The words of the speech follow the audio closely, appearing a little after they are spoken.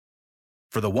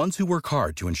For the ones who work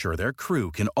hard to ensure their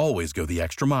crew can always go the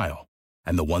extra mile,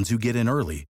 and the ones who get in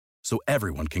early so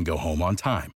everyone can go home on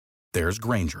time, there's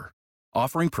Grainger,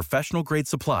 offering professional-grade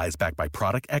supplies backed by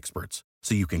product experts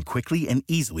so you can quickly and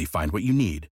easily find what you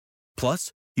need.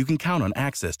 Plus, you can count on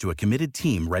access to a committed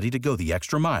team ready to go the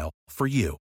extra mile for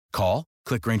you. Call,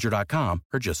 click Grainger.com,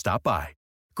 or just stop by.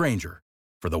 Grainger,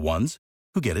 for the ones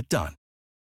who get it done.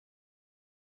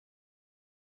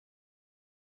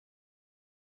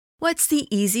 What's the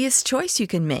easiest choice you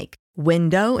can make?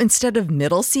 Window instead of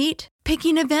middle seat?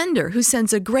 Picking a vendor who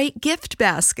sends a great gift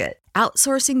basket?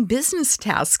 Outsourcing business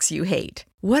tasks you hate?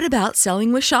 What about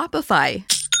selling with Shopify?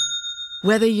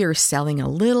 Whether you're selling a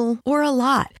little or a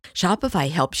lot,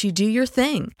 Shopify helps you do your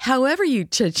thing, however you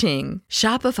cha-ching.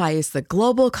 Shopify is the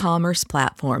global commerce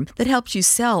platform that helps you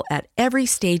sell at every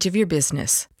stage of your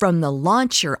business. From the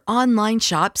launch your online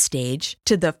shop stage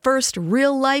to the first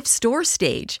real-life store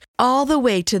stage, all the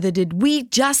way to the did we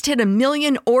just hit 1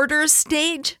 million orders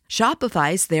stage.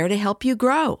 Shopify's there to help you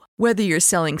grow. Whether you're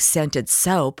selling scented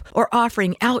soap or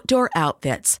offering outdoor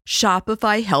outfits,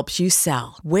 Shopify helps you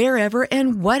sell. Wherever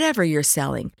and whatever you're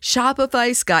selling,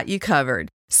 Shopify's got you covered.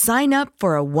 Sign up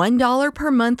for a $1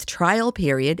 per month trial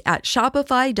period at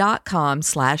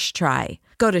shopify.com/try.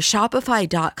 Go to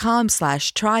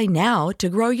shopify.com/try now to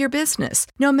grow your business,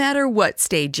 no matter what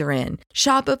stage you're in.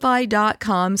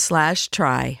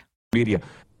 Shopify.com/try. Media.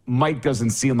 Mike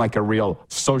doesn't seem like a real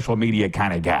social media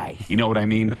kind of guy. You know what I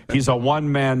mean? He's a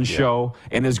one-man show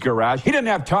in his garage. He didn't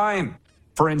have time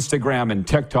for Instagram and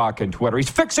TikTok and Twitter. He's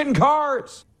fixing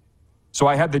cars. So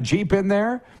I had the Jeep in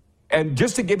there. And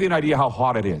just to give you an idea how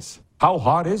hot it is. How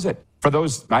hot is it? For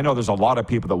those, I know there's a lot of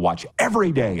people that watch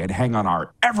every day and hang on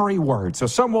our every word. So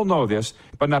some will know this,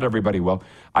 but not everybody will.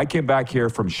 I came back here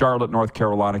from Charlotte, North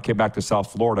Carolina, came back to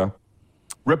South Florida,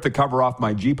 ripped the cover off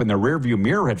my Jeep, and the rearview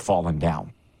mirror had fallen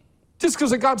down. Just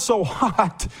because it got so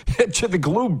hot, the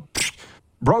glue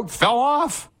fell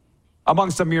off,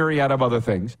 amongst a myriad of other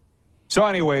things. So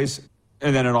anyways,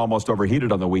 and then it almost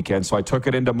overheated on the weekend, so I took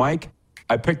it into Mike.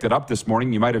 I picked it up this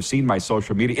morning. You might have seen my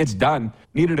social media. It's done.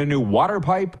 Needed a new water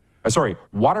pump.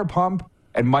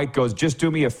 And Mike goes, just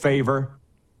do me a favor.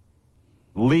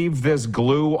 Leave this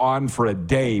glue on for a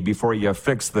day before you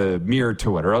fix the mirror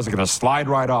to it, or else it's going to slide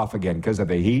right off again because of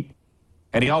the heat.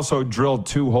 And he also drilled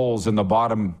 2 holes in the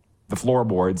bottom, the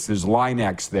floorboards. There's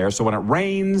Line-X there. So when it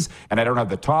rains and I don't have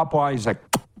the top on, he's like,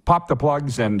 pop the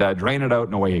plugs and drain it out,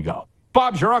 and away you go.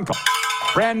 Bob's your uncle.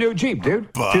 Brand new Jeep,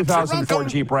 dude. Bob's 2004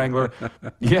 Jeep Wrangler.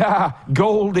 Yeah,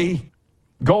 Goldie's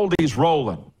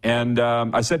rolling. And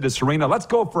I said to Serena, let's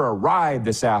go for a ride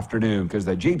this afternoon because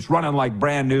the Jeep's running like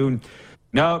brand new.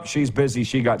 No, she's busy.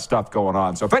 She got stuff going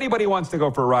on. So if anybody wants to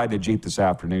go for a ride in the Jeep this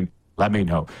afternoon, let me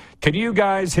know. Can you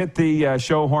guys hit the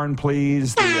show horn,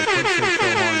 please? The quick show horn,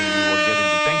 and we'll get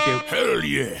into. Thank you. Hell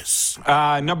yes.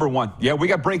 Number one. Yeah, we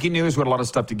got breaking news. We had a lot of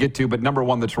stuff to get to. But number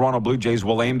one, the Toronto Blue Jays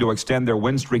will aim to extend their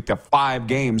win streak to 5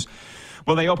 games.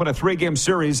 When they open a 3-game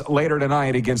series later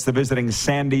tonight against the visiting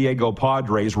San Diego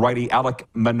Padres, righty Alek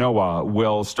Manoah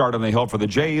will start on the hill for the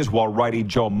Jays, while righty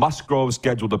Joe Musgrove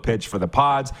scheduled to pitch for the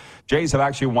Pods. Jays have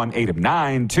actually won 8 of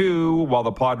 9, too, while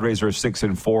the Padres are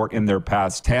 6-4 in their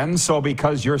past 10. So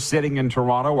because you're sitting in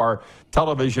Toronto, our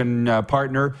television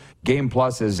partner, Game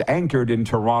Plus, is anchored in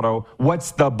Toronto. What's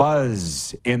the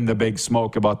buzz in the Big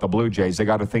Smoke about the Blue Jays? They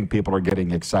got to think people are getting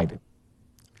excited.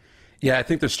 Yeah, I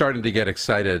think they're starting to get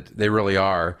excited. They really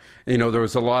are. You know, there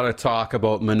was a lot of talk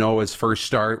about Manoah's first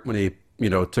start when he,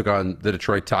 took on the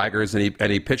Detroit Tigers, and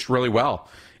he pitched really well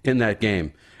in that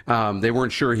game. They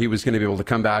weren't sure he was going to be able to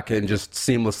come back and just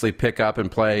seamlessly pick up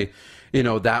and play,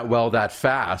 that well, that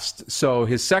fast. So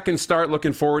his second start,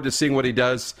 looking forward to seeing what he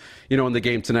does, in the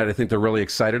game tonight. I think they're really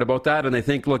excited about that. And I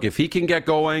think, look, if he can get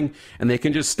going and they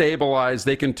can just stabilize,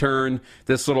 they can turn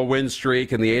this little win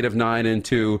streak and the 8 of 9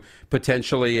 into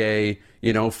potentially a,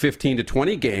 15 to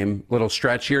 20 game little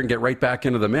stretch here and get right back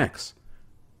into the mix.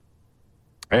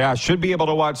 Yeah, should be able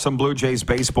to watch some Blue Jays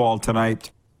baseball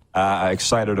tonight.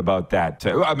 Excited about that.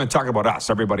 I'm going to talk about us.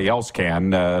 Everybody else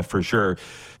can, for sure.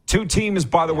 2 teams,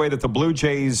 by the way, that the Blue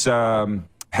Jays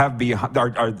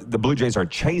the Blue Jays are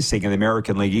chasing in the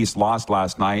American League East lost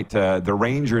last night. The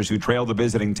Rangers, who trailed the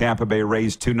visiting Tampa Bay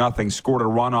Rays 2-0, scored a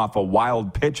run off a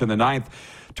wild pitch in the 9th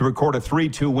to record a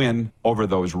 3-2 win over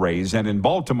those Rays. And in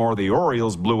Baltimore, the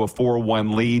Orioles blew a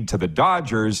 4-1 lead to the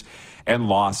Dodgers and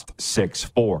lost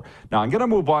 6-4. Now, I'm going to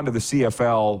move on to the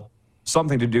CFL,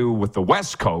 something to do with the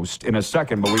West Coast in a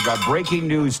second, but we've got breaking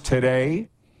news today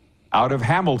out of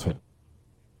Hamilton.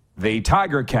 The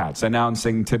Tiger Cats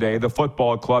announcing today the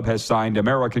football club has signed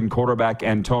American quarterback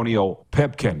Antonio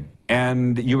Pipkin.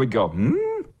 And you would go,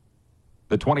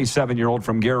 the 27-year-old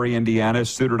from Gary, Indiana,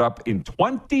 suited up in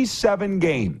 27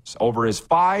 games over his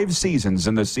 5 seasons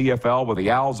in the CFL with the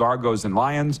Owls, Argos, and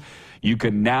Lions. You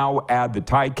can now add the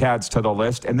Ticats to the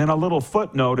list. And then a little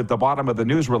footnote at the bottom of the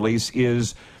news release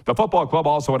is the football club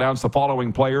also announced the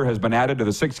following player has been added to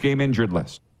the 6-game injured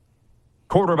list.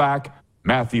 Quarterback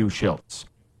Matthew Schultz.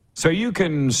 So you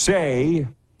can say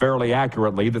fairly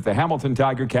accurately that the Hamilton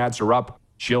Tiger Cats are up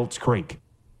Schultz Creek.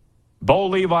 Bo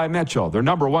Levi Mitchell, their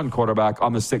number 1 quarterback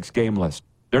on the 6-game list.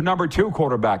 Their number 2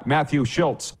 quarterback, Matthew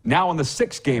Schultz, now on the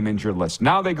 6-game injured list.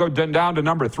 Now they go down to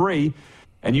number 3.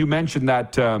 And you mentioned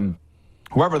that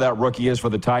whoever that rookie is for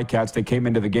the Ticats, they came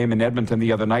into the game in Edmonton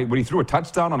the other night. When he threw a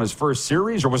touchdown on his first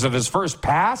series, or was it his first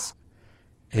pass?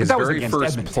 His very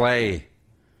first play.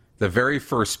 The very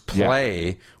first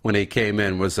play when he came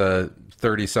in was a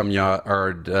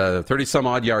 30-some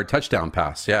odd yard touchdown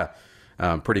pass. Yeah,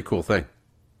 pretty cool thing.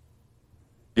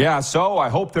 Yeah, so I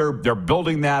hope they're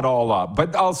building that all up.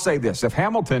 But I'll say this: if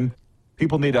Hamilton,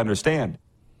 people need to understand,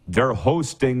 they're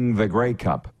hosting the Grey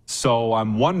Cup. So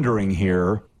I'm wondering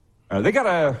here, they got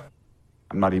I'm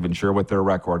not even sure what their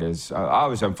record is.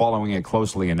 Obviously, I'm following it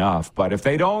closely enough. But if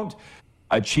they don't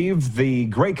achieve the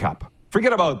Grey Cup,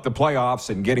 forget about the playoffs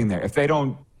and getting there. If they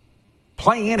don't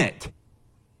play in it,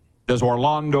 does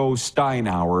Orlando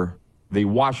Steinauer, the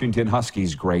Washington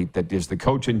Huskies great, that is the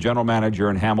coach and general manager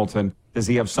in Hamilton, does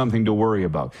he have something to worry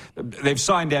about? They've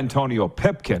signed Antonio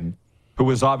Pipkin, who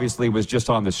was just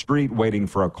on the street waiting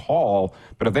for a call.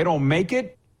 But if they don't make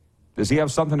it, does he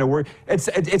have something to worry?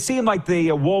 It seemed like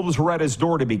the Wolves were at his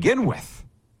door to begin with.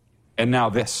 And now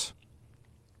this.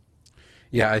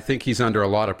 Yeah, I think he's under a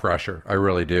lot of pressure. I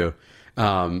really do.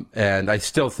 And I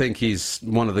still think he's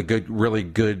one of the really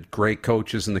good, great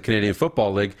coaches in the Canadian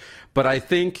Football League. But I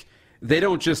think they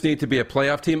don't just need to be a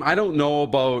playoff team. I don't know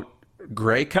about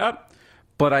Grey Cup,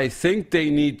 but I think they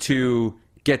need to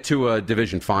get to a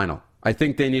division final. I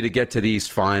think they need to get to the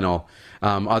East Final.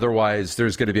 Otherwise,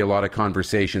 there's going to be a lot of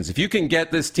conversations. If you can get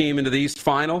this team into the East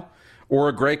Final or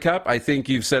a Grey Cup, I think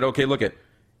you've said, okay, look at,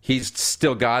 he's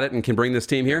still got it and can bring this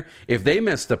team here. If they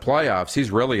miss the playoffs, he's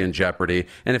really in jeopardy.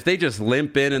 And if they just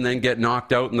limp in and then get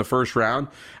knocked out in the first round,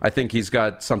 I think he's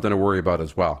got something to worry about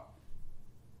as well.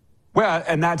 Well,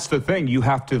 and that's the thing. You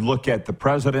have to look at the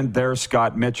president there,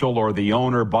 Scott Mitchell, or the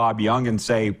owner, Bob Young, and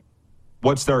say,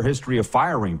 what's their history of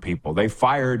firing people? They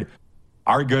fired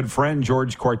our good friend,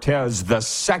 George Cortez, the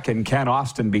second Ken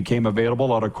Austin became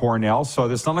available out of Cornell. So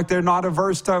it's not like they're not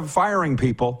averse to firing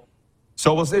people.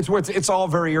 So it's all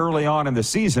very early on in the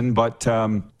season, but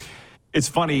it's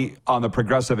funny on the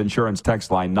Progressive Insurance text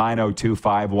line,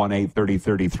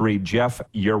 902-518-3033. Jeff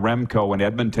Yaremko in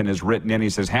Edmonton has written in. He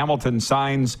says, Hamilton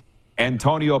signs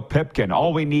Antonio Pipkin.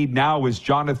 All we need now is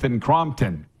Jonathan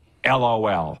Crompton.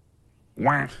 LOL.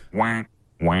 Wah, wah,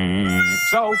 wah.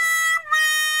 So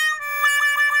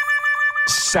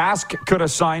Sask could have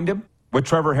signed him with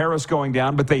Trevor Harris going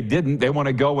down, but they didn't. They want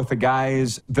to go with the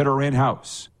guys that are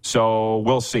in-house. So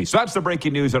we'll see. So that's the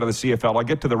breaking news out of the CFL. I'll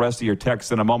get to the rest of your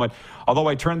texts in a moment. Although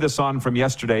I turned this on from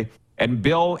yesterday, and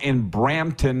Bill in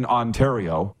Brampton,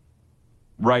 Ontario,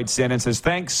 writes in and says,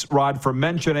 thanks, Rod, for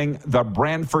mentioning the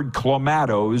Brantford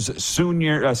Clomatos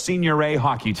Senior A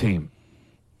hockey team.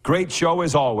 Great show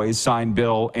as always, signed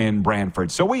Bill in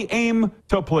Brantford. So we aim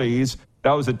to please.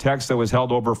 That was a text that was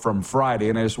held over from Friday,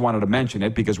 and I just wanted to mention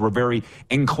it because we're very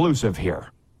inclusive here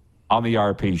on the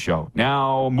RP show.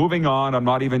 Now, moving on, I'm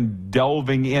not even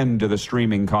delving into the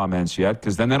streaming comments yet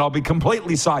because then I'll be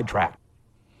completely sidetracked.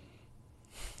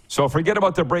 So forget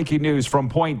about the breaking news from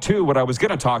point 2, what I was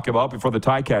going to talk about before the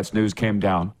Ticats news came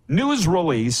down. News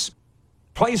release,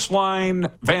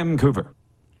 Placeline Vancouver.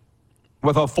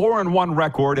 With a 4-1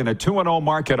 record and a 2-0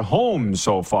 mark at home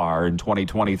so far in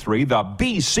 2023, the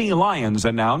BC Lions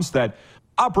announced that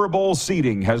Upper Bowl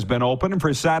seating has been open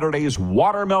for Saturday's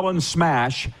Watermelon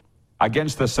Smash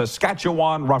against the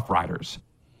Saskatchewan Roughriders.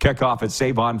 Kickoff at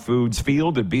Save-On Foods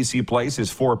Field at BC Place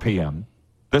is 4 p.m.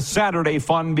 The Saturday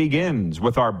fun begins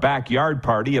with our backyard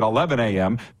party at 11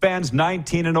 a.m. Fans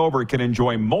 19 and over can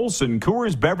enjoy Molson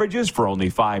Coors beverages for only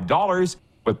 $5.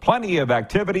 With plenty of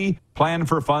activity planned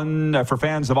for fun for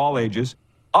fans of all ages.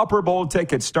 Upper Bowl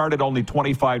tickets start at only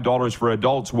 $25 for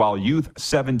adults, while youth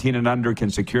 17 and under can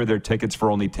secure their tickets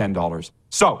for only $10.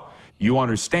 So you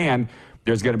understand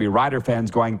there's going to be Rider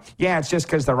fans going, yeah, it's just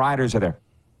because the Riders are there.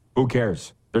 Who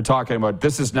cares? They're talking about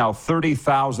this is now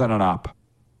 $30,000 and up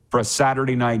for a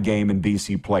Saturday night game in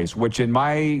BC Place, which in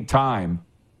my time,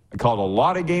 I called a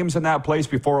lot of games in that place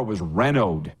before it was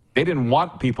renoed. They didn't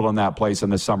want people in that place in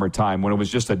the summertime when it was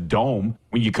just a dome,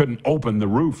 when you couldn't open the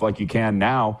roof like you can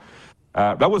now.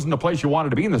 That wasn't the place you wanted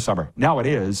to be in the summer. Now it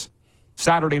is.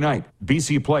 Saturday night,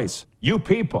 BC Place. You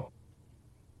people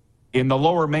in the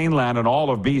lower mainland and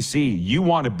all of BC, you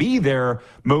want to be there,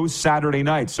 Moose, Saturday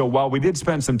night. So while we did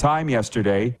spend some time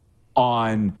yesterday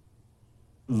on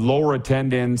lower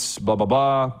attendance, blah, blah,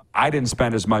 blah, I didn't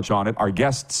spend as much on it. Our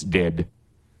guests did.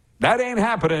 That ain't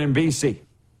happening in BC.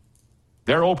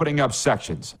 They're opening up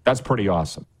sections. That's pretty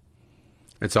awesome.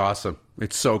 It's awesome.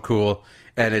 It's so cool.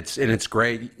 And it's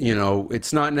great. You know,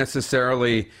 it's not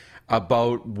necessarily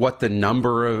about what the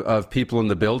number of people in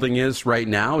the building is right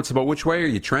now. It's about which way are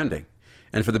you trending.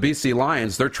 And for the BC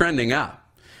Lions, they're trending up.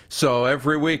 So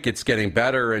every week it's getting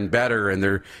better and better, and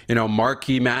they're, you know,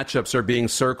 marquee matchups are being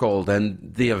circled,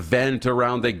 and the event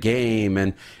around the game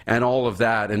and all of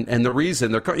that. And the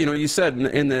reason they're, you know, you said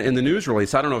in the news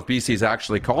release, I don't know if BC is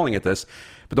actually calling it this,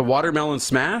 but the Watermelon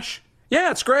Smash, yeah,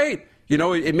 it's great. You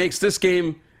know, it makes this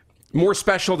game more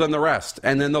special than the rest.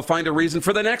 And then they'll find a reason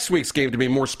for the next week's game to be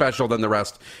more special than the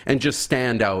rest and just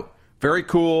stand out. Very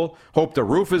cool. Hope the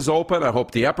roof is open. I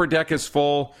hope the upper deck is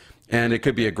full. And it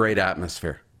could be a great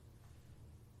atmosphere.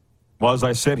 Well, as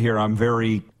I sit here, I'm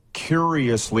very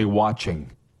curiously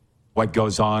watching what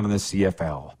goes on in the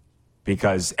CFL.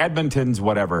 Because Edmonton's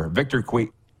whatever. Victor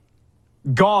Cui.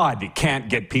 God can't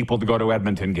get people to go to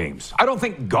Edmonton games. I don't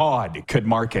think God could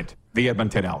market the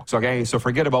Edmonton Elks, okay? So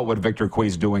forget about what Victor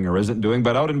Cui's doing or isn't doing.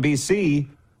 But out in BC,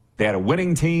 they had a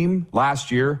winning team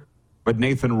last year. But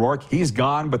Nathan Rourke, he's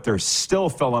gone, but they're still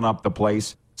filling up the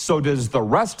place. So does the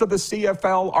rest of the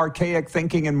CFL archaic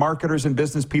thinking and marketers and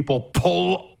business people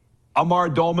pull Amar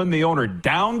Dolman, the owner,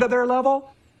 down to their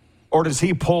level? Or does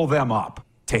he pull them up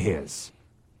to his?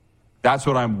 That's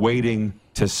what I'm waiting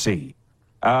to see.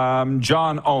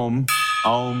 John Ohm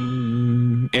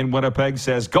in Winnipeg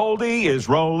says, Goldie is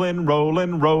rolling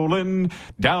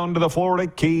down to the Florida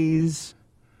Keys.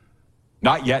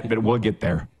 Not yet, but we'll get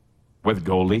there with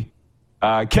Goldie.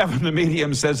 Kevin the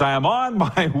Medium says, I am on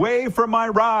my way for my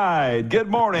ride. Good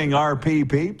morning, RP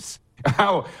peeps.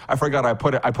 Oh, I forgot I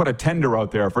put a tender out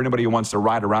there for anybody who wants to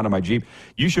ride around in my Jeep.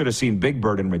 You should have seen Big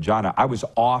Bird in Regina. I was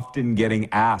often getting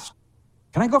asked,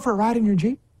 can I go for a ride in your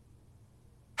Jeep?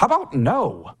 How about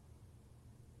no?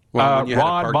 Well, when you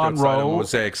Rod had parked outside of Monroe,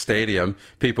 Mosaic Stadium,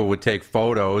 people would take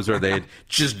photos or they'd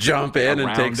just jump in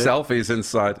and take selfies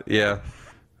inside. Yeah.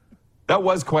 That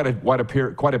was quite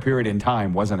a period in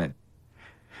time, wasn't it?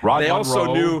 Rod they Monroe,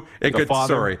 also knew it could.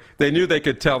 father. Sorry, they knew they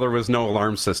could tell there was no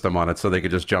alarm system on it, so they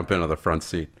could just jump into the front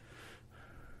seat.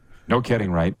 No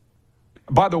kidding, right?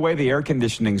 By the way, the air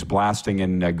conditioning's blasting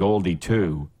in Goldie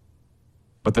too,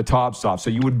 but the top's off, so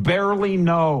you would barely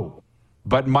know.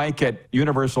 But Mike at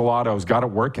Universal Auto's got it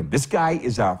working. This guy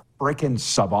is a freaking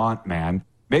savant, man.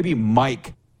 Maybe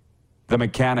Mike, the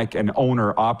mechanic and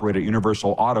owner operator at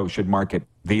Universal Auto, should market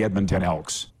the Edmonton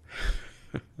Elks.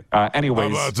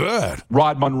 Anyways, how about that?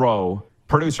 Rod Monroe,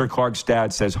 producer Clark's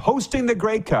dad, says, hosting the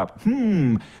Grey Cup.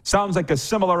 Sounds like a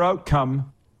similar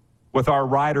outcome with our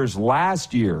Riders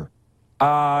last year.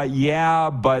 Yeah,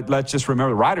 but let's just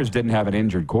remember, the Riders didn't have an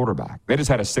injured quarterback. They just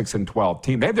had a 6-12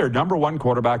 team. They had their number one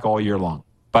quarterback all year long.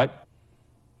 But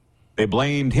they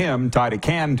blamed him, tied a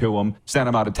can to him, sent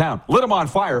him out of town. Lit him on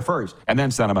fire first, and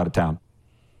then sent him out of town.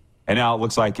 And now it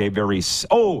looks like a very...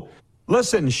 Oh,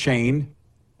 listen, Shane,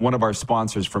 one of our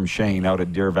sponsors from Shane out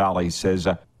at Deer Valley, says,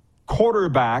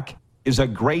 quarterback is a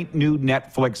great new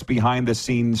Netflix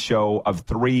behind-the-scenes show of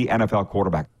 3 NFL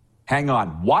quarterbacks. Hang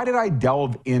on. Why did I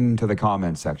delve into the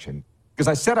comment section? Because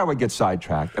I said I would get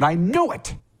sidetracked, and I knew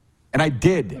it. And I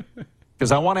did.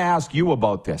 Because I want to ask you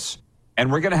about this. And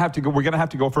we're going to have to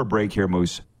go for a break here,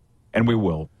 Moose. And we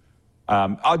will.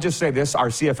 I'll just say this. Our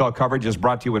CFL coverage is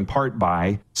brought to you in part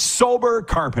by Sober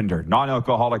Carpenter,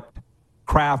 non-alcoholic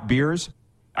craft beers.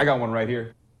 I got one right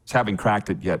here. Just haven't cracked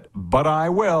it yet, but I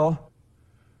will.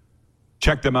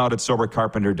 Check them out at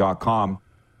sobercarpenter.com.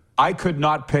 I could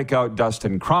not pick out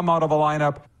Dustin Crum out of a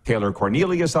lineup, Taylor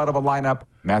Cornelius out of a lineup,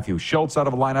 Matthew Schultz out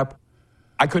of a lineup.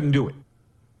 I couldn't do it.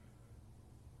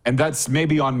 And that's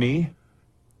maybe on me.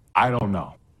 I don't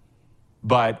know.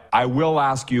 But I will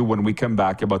ask you when we come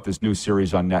back about this new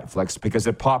series on Netflix, because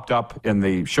it popped up in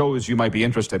the shows you might be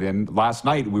interested in. Last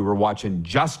night we were watching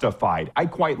Justified. I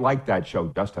quite like that show,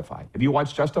 Justified. Have you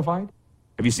watched Justified?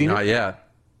 Have you seen it? Not yet.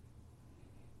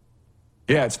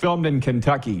 Yeah, it's filmed in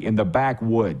Kentucky in the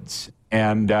backwoods.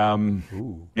 And,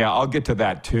 yeah, I'll get to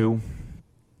that too.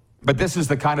 But this is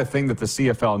the kind of thing that the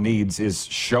CFL needs, is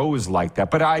shows like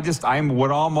that. But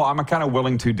I'm kind of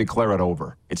willing to declare it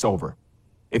over. It's over.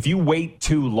 If you wait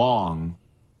too long,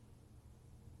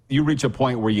 you reach a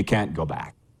point where you can't go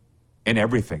back in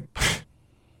everything.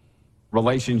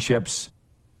 Relationships,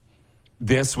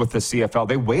 this with the CFL,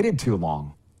 they waited too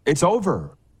long. It's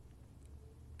over.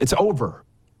 It's over.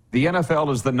 The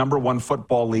NFL is the number one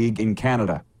football league in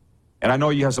Canada. And I know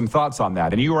you have some thoughts on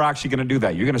that. And you are actually going to do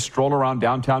that. You're going to stroll around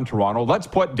downtown Toronto. Let's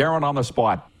put Darren on the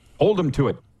spot. Hold him to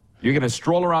it. You're going to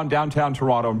stroll around downtown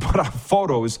Toronto and put up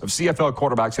photos of CFL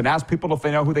quarterbacks and ask people if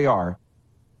they know who they are.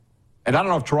 And I don't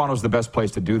know if Toronto's the best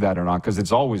place to do that or not, because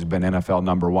it's always been NFL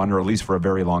number one, or at least for a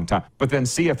very long time. But then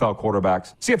CFL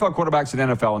quarterbacks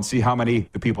and NFL, and see how many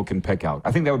the people can pick out.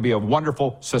 I think that would be a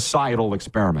wonderful societal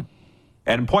experiment.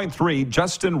 And point 3,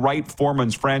 Justin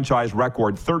Wright-Foreman's franchise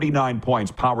record, 39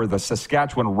 points, powered the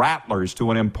Saskatchewan Rattlers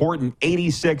to an important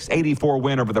 86-84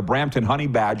 win over the Brampton Honey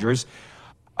Badgers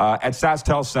at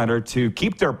SaskTel Centre to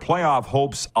keep their playoff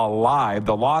hopes alive.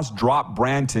 The loss dropped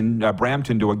Brampton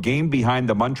to a game behind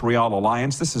the Montreal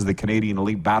Alliance. This is the Canadian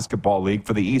Elite Basketball League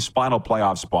for the East final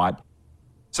playoff spot.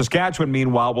 Saskatchewan,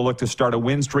 meanwhile, will look to start a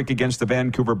win streak against the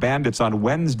Vancouver Bandits on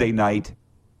Wednesday night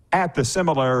at the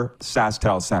similar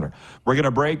SaskTel Centre. We're going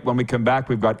to break. When we come back,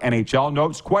 we've got NHL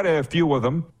notes, quite a few of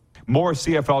them. More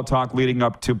CFL talk leading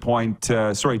up to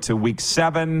week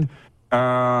 7.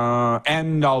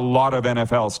 And a lot of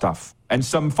NFL stuff. And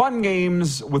some fun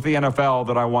games with the NFL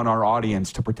that I want our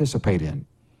audience to participate in.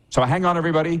 So hang on,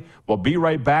 everybody. We'll be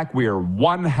right back. We are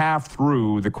one half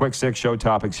through the Quick Six show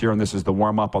topics here, and this is the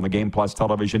warm-up on the Game Plus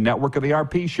television network of the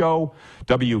RP Show,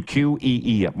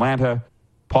 WQEE Atlanta,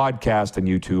 podcast, and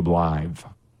YouTube Live.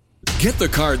 Get the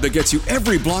card that gets you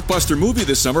every blockbuster movie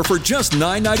this summer for just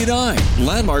 $9.99.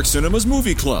 Landmark Cinemas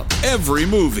Movie Club. Every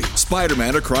movie.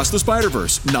 Spider-Man Across the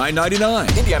Spider-Verse,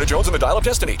 $9.99. Indiana Jones and the Dial of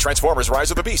Destiny. Transformers Rise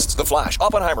of the Beasts. The Flash.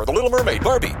 Oppenheimer. The Little Mermaid.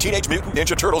 Barbie. Teenage Mutant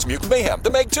Ninja Turtles. Mutant Mayhem. The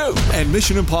Meg 2. And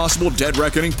Mission Impossible Dead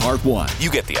Reckoning Part 1.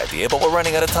 You get the idea, but we're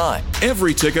running out of time.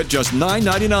 Every ticket just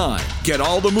 $9.99. Get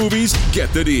all the movies,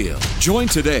 get the deal. Join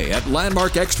today at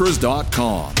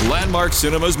LandmarkExtras.com. Landmark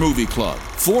Cinemas Movie Club.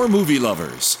 For movie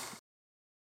lovers.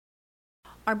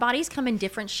 Our bodies come in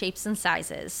different shapes and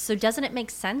sizes, so doesn't it make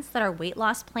sense that our weight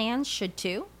loss plans should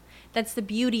too? That's the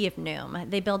beauty of Noom.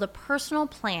 They build a personal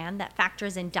plan that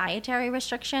factors in dietary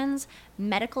restrictions,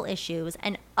 medical issues,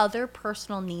 and other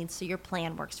personal needs so your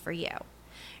plan works for you.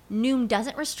 Noom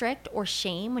doesn't restrict or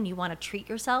shame when you want to treat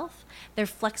yourself. Their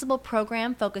flexible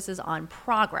program focuses on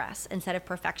progress instead of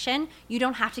perfection. You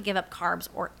don't have to give up carbs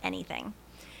or anything.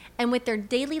 And with their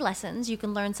daily lessons, you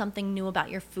can learn something new about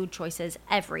your food choices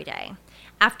every day.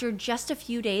 After just a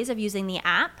few days of using the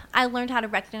app, I learned how to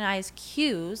recognize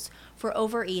cues for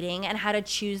overeating and how to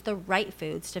choose the right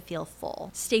foods to feel full.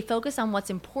 Stay focused on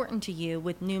what's important to you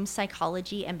with Noom's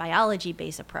psychology and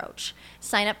biology-based approach.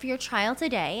 Sign up for your trial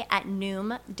today at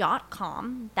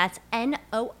Noom.com. That's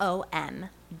Noom.com.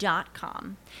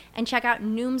 And check out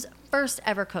Noom's first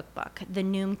ever cookbook, The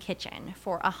Noom Kitchen,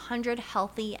 for 100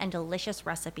 healthy and delicious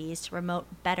recipes to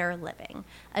promote better living.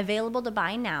 Available to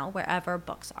buy now wherever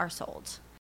books are sold.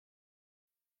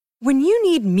 When you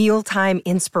need mealtime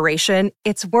inspiration,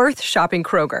 it's worth shopping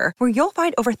Kroger, where you'll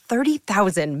find over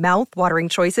 30,000 mouth-watering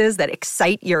choices that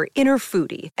excite your inner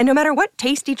foodie. And no matter what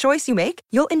tasty choice you make,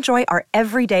 you'll enjoy our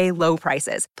everyday low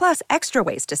prices, plus extra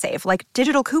ways to save, like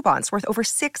digital coupons worth over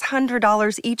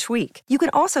 $600 each week. You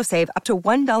can also save up to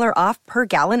 $1 off per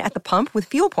gallon at the pump with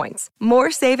fuel points.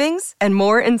 More savings and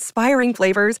more inspiring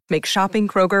flavors make shopping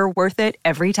Kroger worth it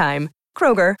every time.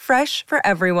 Kroger, fresh for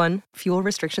everyone. Fuel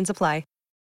restrictions apply.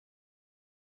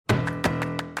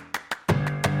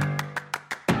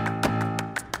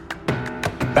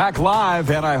 Back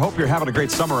live, and I hope you're having a great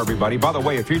summer, everybody. By the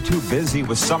way, if you're too busy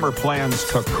with summer plans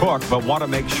to cook but want to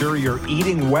make sure you're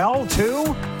eating well,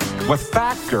 too, with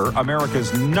Factor,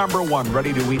 America's #1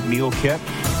 ready-to-eat meal kit,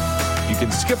 you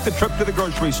can skip the trip to the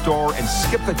grocery store and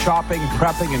skip the chopping,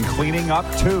 prepping, and cleaning up,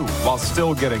 too, while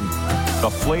still getting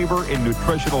the flavor and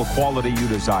nutritional quality you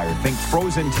desire. Think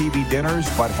frozen TV dinners,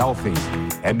 but healthy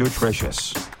and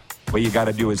nutritious. What you got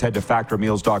to do is head to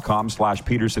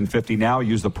factormeals.com/Peterson50 now.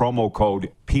 Use the promo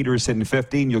code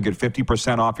Peterson50 and you'll get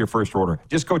 50% off your first order.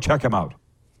 Just go check them out.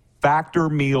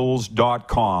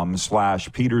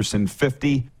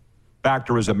 Factormeals.com/Peterson50.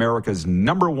 Factor is America's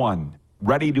 #1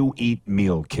 ready-to-eat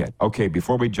meal kit. Okay,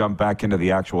 before we jump back into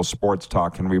the actual sports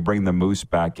talk, can we bring the Moose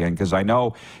back in? Because I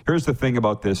know, here's the thing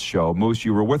about this show. Moose,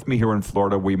 you were with me here in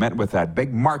Florida. We met with that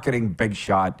big marketing big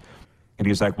shot. And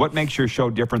he's like, what makes your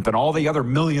show different than all the other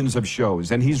millions of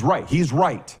shows? And he's right. He's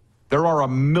right. There are a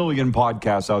million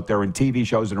podcasts out there and TV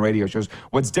shows and radio shows.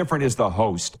 What's different is the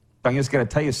host. I'm just going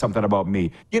to tell you something about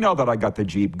me. You know that I got the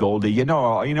Jeep Goldie. You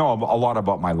know a lot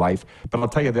about my life. But I'll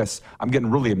tell you this. I'm getting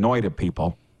really annoyed at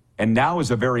people. And now is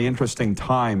a very interesting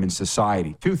time in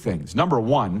society. Two things. Number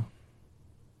one,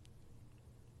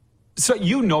 so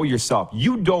you know yourself.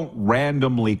 You don't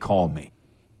randomly call me.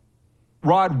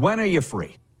 Rod, when are you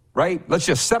free? right? Let's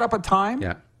just set up a time.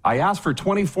 Yeah. I asked for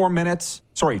 24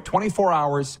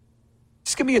 hours.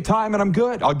 Just give me a time and I'm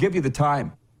good. I'll give you the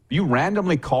time. You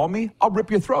randomly call me, I'll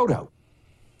rip your throat out.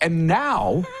 And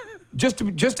now, just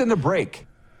in the break,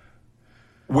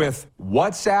 with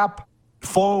WhatsApp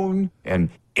phone and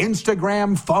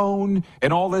Instagram phone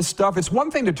and all this stuff, it's one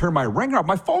thing to turn my ringer up.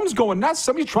 My phone's going nuts.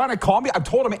 Somebody's trying to call me. I've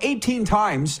told him 18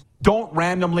 times, don't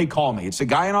randomly call me. It's a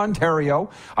guy in Ontario.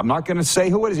 I'm not going to say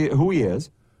who he is.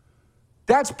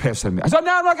 That's pissing me. I said,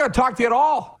 no, I'm not going to talk to you at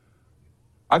all.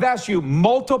 I've asked you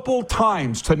multiple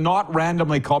times to not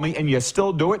randomly call me, and you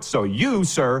still do it, so you,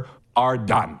 sir, are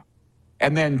done.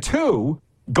 And then 2,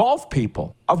 golf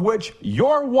people, of which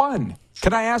you're one.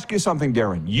 Can I ask you something,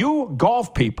 Darren? You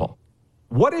golf people,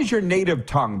 what is your native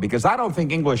tongue? Because I don't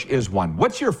think English is one.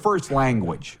 What's your first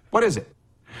language? What is it?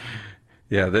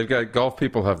 Yeah, golf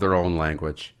people have their own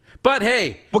language. But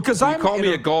hey, because you call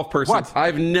me a golf person. What?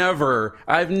 I've never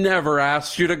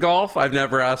asked you to golf. I've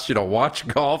never asked you to watch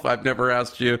golf. I've never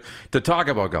asked you to talk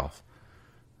about golf.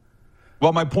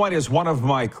 Well, my point is, one of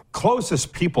my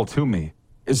closest people to me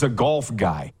is a golf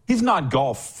guy. He's not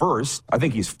golf first. I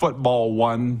think he's football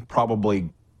 1, probably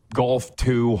golf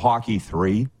 2, hockey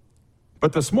 3.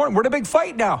 But this morning, we're in a big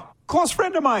fight now. Close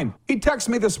friend of mine. He texted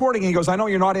me this morning. He goes, I know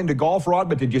you're not into golf, Rod,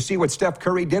 but did you see what Steph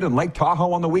Curry did in Lake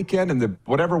Tahoe on the weekend in the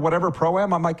whatever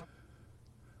pro-am? I'm like,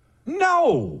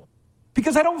 no,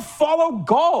 because I don't follow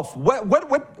golf.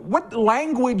 What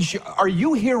language are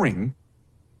you hearing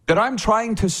that I'm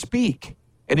trying to speak?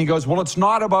 And he goes, well, it's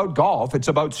not about golf. It's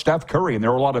about Steph Curry. And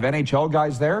there were a lot of NHL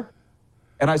guys there.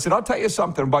 And I said, I'll tell you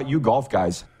something about you golf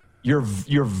guys. You're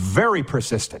very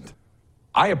persistent.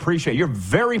 I appreciate it. You're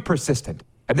very persistent.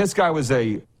 And this guy was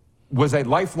a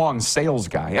lifelong sales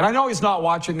guy. And I know he's not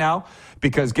watching now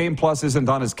because Game Plus isn't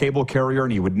on his cable carrier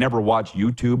and he would never watch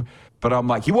YouTube. But I'm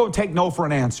like, he won't take no for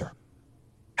an answer.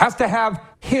 Has to have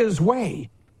his way.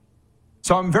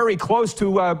 So I'm very close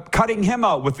to cutting him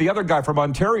out with the other guy from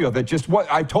Ontario that just what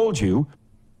I told you.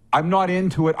 I'm not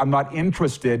into it. I'm not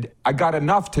interested. I got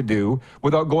enough to do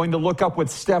without going to look up what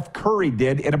Steph Curry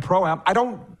did in a pro-am. I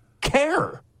don't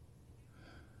care.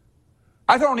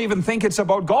 I don't even think it's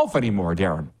about golf anymore,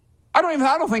 Darren. I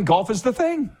don't think golf is the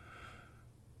thing.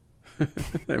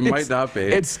 It might not be.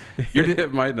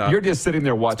 It might not. You're just sitting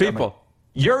there watching. It's people.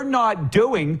 You're not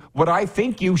doing what I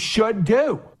think you should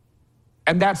do.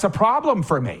 And that's a problem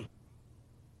for me.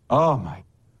 Oh, my.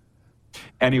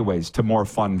 Anyways, to more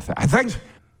fun things.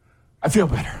 I feel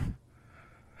better.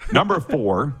 Number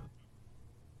 4,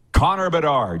 Connor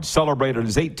Bedard celebrated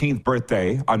his 18th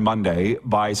birthday on Monday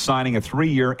by signing a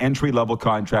 3-year entry-level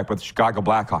contract with the Chicago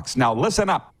Blackhawks. Now, listen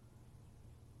up.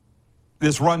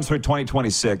 This runs through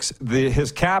 2026.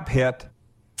 His cap hit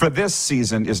for this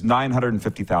season is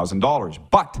 $950,000.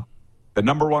 But the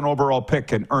number 1 overall pick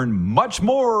can earn much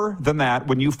more than that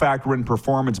when you factor in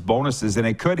performance bonuses, and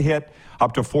it could hit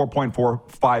up to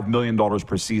 $4.45 million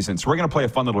per season. So we're going to play a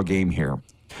fun little game here.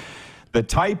 The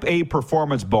Type A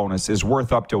performance bonus is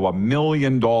worth up to $1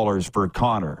 million for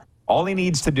Connor. All he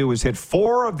needs to do is hit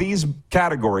 4 of these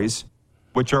categories,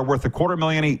 which are worth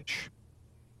 $250,000 each.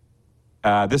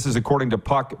 This is according to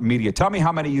Puck Media. Tell me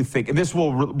how many you think, and this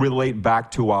will relate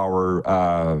back to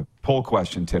our poll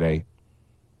question today.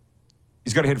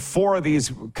 He's got to hit 4 of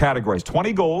these categories: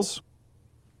 20 goals,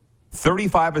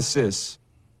 35 assists,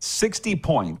 60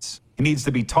 points. He needs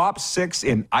to be top 6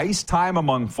 in ice time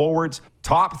among forwards,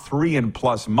 top 3 in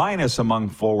plus minus among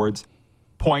forwards,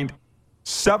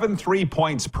 0.73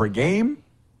 points per game,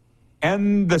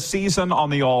 end the season on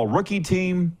the all-rookie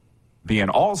team, be an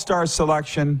all-star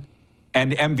selection,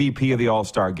 and MVP of the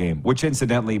all-star game, which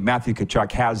incidentally Matthew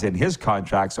Tkachuk has in his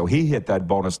contract, so he hit that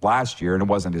bonus last year, and it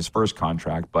wasn't his first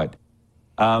contract. But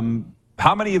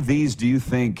how many of these do you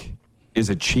think is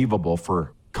achievable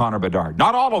for Connor Bedard?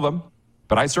 Not all of them,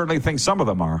 but I certainly think some of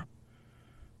them are.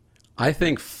 I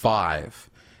think 5.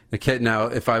 Now,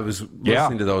 if I was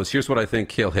listening to those, here's what I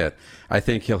think he'll hit. I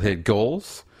think he'll hit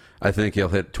goals. I think he'll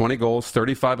hit 20 goals,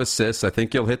 35 assists. I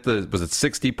think he'll hit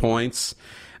 60 points,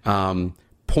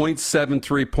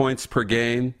 0.73 points per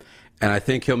game, and I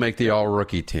think he'll make the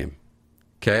all-rookie team.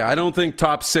 Okay, I don't think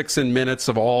top 6 in minutes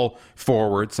of all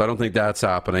forwards. I don't think that's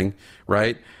happening,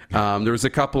 right? There's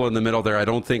a couple in the middle there. I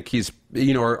don't think he's,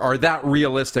 are that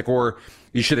realistic, or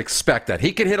you should expect that.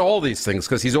 He can hit all these things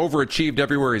because he's overachieved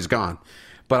everywhere he's gone.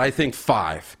 But I think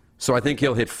 5. So I think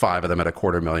he'll hit 5 of them at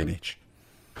 $250,000 each.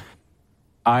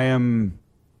 I am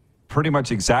pretty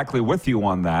much exactly with you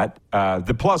on that.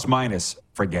 The plus minus,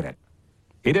 forget it.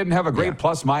 He didn't have a great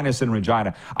plus minus in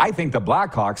Regina. I think the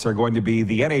Blackhawks are going to be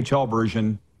the NHL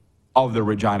version of the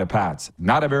Regina Pats.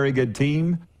 Not a very good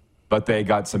team, but they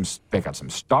got some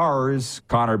stars,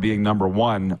 Connor being number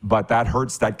one, but that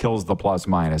hurts, that kills the plus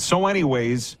minus. So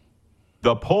anyways,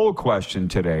 the poll question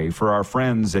today for our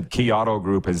friends at Key Auto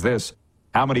Group is this: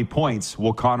 how many points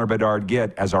will Connor Bedard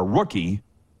get as a rookie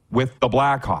with the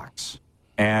Blackhawks?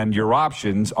 And your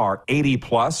options are 80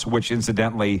 plus, which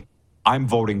incidentally I'm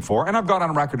voting for, and I've got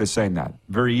on record as saying that,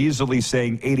 very easily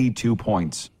saying 82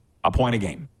 points, a point a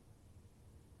game.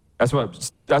 That's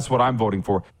what I'm voting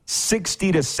for.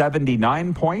 60 to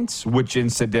 79 points, which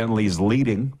incidentally is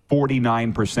leading.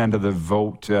 49% of the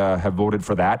vote have voted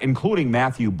for that, including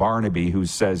Matthew Barnaby, who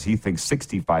says he thinks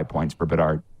 65 points for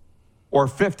Bedard, or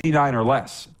 59 or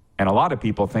less. And a lot of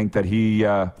people think that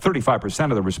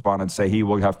 35% of the respondents say he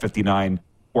will have 59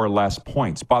 or less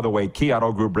points. By the way, Key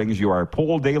Auto Group brings you our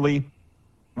poll daily.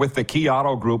 With the Key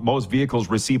Auto Group, most vehicles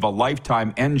receive a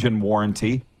lifetime engine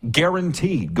warranty,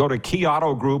 guaranteed. Go to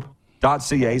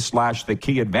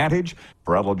keyautogroup.ca/thekeyadvantage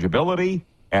for eligibility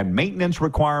and maintenance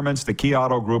requirements. The Key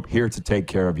Auto Group here to take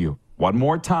care of you. One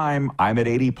more time, I'm at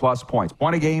 80 plus points.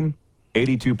 Point a game,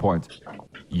 82 points.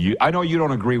 I know you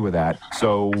don't agree with that,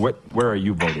 so where are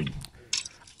you voting?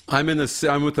 I'm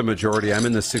with the majority. I'm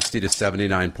in the 60 to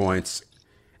 79 points.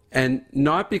 And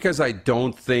not because I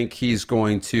don't think he's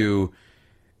going to...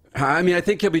 I mean, I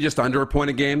think he'll be just under a point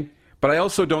a game, but I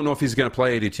also don't know if he's going to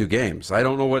play 82 games. I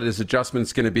don't know what his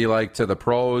adjustment's going to be like to the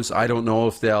pros. I don't know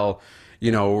if they'll,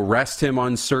 rest him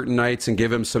on certain nights and give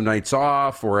him some nights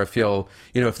off, or if he'll,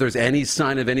 if there's any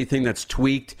sign of anything that's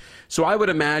tweaked. So I would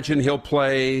imagine he'll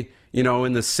play, in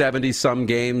the 70-some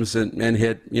games and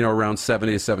hit, around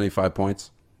 70 to 75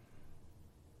 points.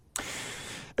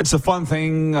 It's a fun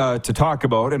thing to talk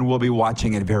about, and we'll be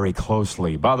watching it very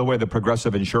closely. By the way, the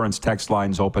Progressive Insurance text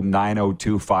line's open,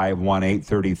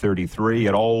 902-518-3033.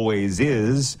 It always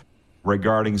is,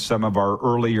 regarding some of our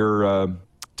earlier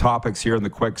topics here in the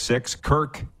Quick Six.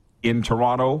 Kirk in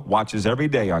Toronto watches every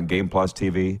day on Game Plus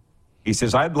TV. He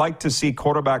says, I'd like to see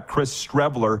quarterback Chris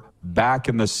Streveler back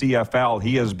in the CFL.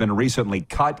 He has been recently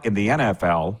cut in the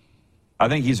NFL. I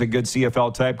think he's a good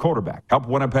CFL-type quarterback. Help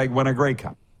Winnipeg win a Grey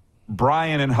Cup.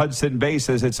 Brian in Hudson Bay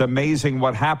says it's amazing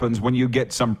what happens when you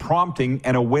get some prompting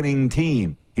and a winning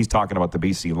team. He's talking about the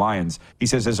BC Lions. He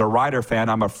says, as a Rider fan,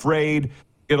 I'm afraid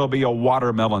it'll be a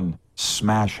watermelon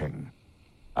smashing.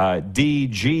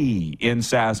 DG in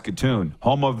Saskatoon,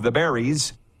 home of the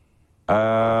Berries,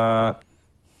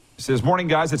 says, morning,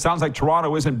 guys. It sounds like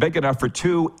Toronto isn't big enough for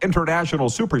two international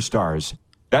superstars,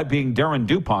 that being Darren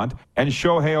DuPont and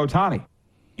Shohei Ohtani.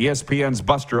 ESPN's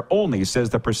Buster Olney says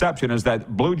the perception is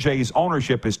that Blue Jays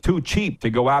ownership is too cheap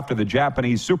to go after the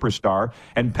Japanese superstar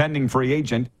and pending free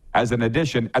agent as an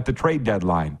addition at the trade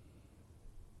deadline.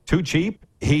 Too cheap?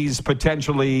 He's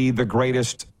potentially the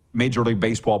greatest Major League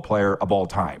Baseball player of all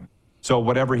time. So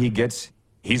whatever he gets,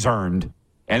 he's earned.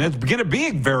 And it's going to be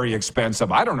very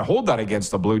expensive. I don't hold that against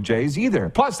the Blue Jays either.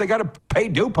 Plus, they got to pay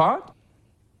DuPont.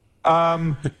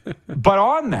 But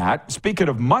on that, speaking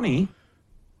of money,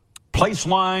 Place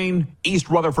line, East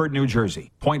Rutherford, New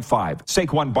Jersey, 0.5.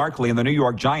 Saquon Barkley and the New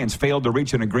York Giants failed to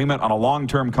reach an agreement on a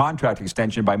long-term contract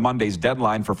extension by Monday's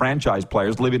deadline for franchise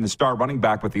players, leaving the star running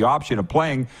back with the option of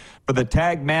playing for the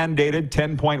tag-mandated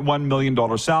 $10.1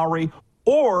 million salary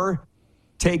or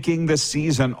taking the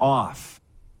season off.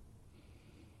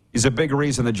 He's a big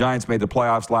reason the Giants made the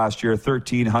playoffs last year.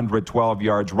 1,312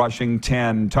 yards rushing,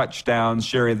 10 touchdowns,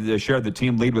 shared the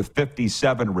team lead with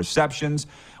 57 receptions.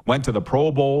 Went to the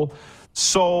Pro Bowl.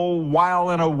 So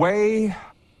while in a way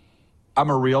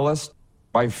I'm a realist,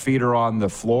 my feet are on the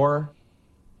floor,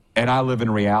 and I live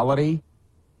in reality,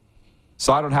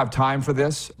 so I don't have time for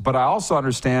this, but I also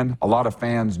understand a lot of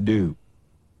fans do.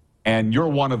 And you're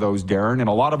one of those, Darren, and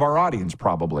a lot of our audience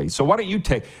probably. So why don't you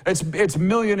take it's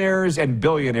millionaires and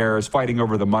billionaires fighting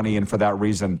over the money, and for that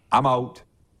reason, I'm out.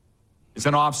 It's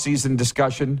an off-season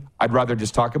discussion. I'd rather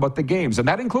just talk about the games, and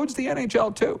that includes the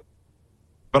NHL too.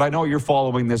 But I know you're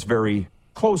following this very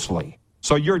closely.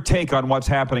 So your take on what's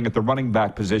happening at the running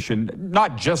back position,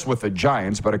 not just with the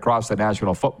Giants, but across the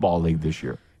National Football League this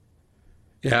year.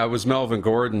 Yeah, it was Melvin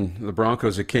Gordon, the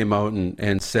Broncos, that came out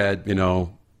and said,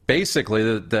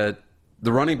 basically that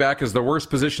the running back is the worst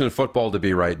position in football to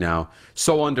be right now.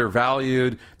 So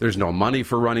undervalued. There's no money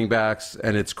for running backs,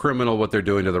 and it's criminal what they're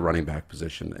doing to the running back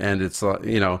position. And it's,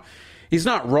 he's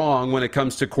not wrong when it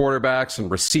comes to quarterbacks and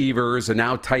receivers, and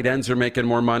now tight ends are making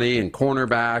more money, and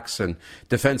cornerbacks and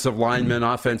defensive linemen,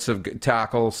 offensive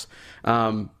tackles.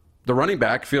 the running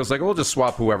back feels like we'll just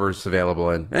swap whoever's available.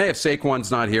 And hey, if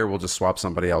Saquon's not here, we'll just swap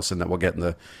somebody else, and then we'll get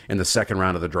in the second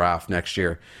round of the draft next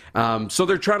year. So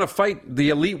they're trying to fight the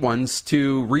elite ones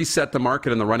to reset the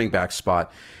market in the running back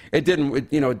spot. It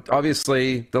didn't,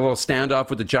 obviously the little standoff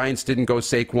with the Giants didn't go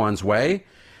Saquon's way.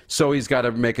 So he's got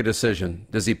to make a decision.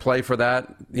 Does he play for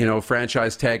that,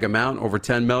 franchise tag amount over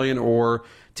 $10 million, or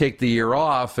take the year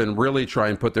off and really try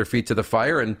and put their feet to the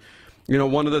fire? And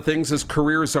one of the things is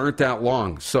careers aren't that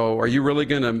long. So are you really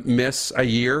going to miss a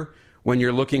year when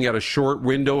you're looking at a short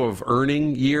window of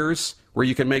earning years where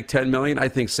you can make $10 million? I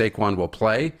think Saquon will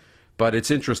play, but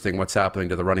it's interesting what's happening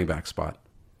to the running back spot.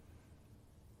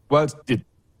 Well,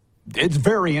 it's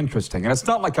very interesting, and it's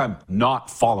not like I'm not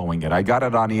following it. I got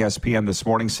it on ESPN this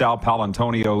morning. Sal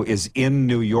Palantonio is in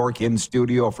New York in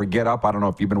studio for Get Up. I don't know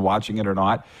if you've been watching it or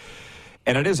not.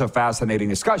 And it is a fascinating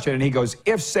discussion. And he goes,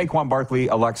 if Saquon Barkley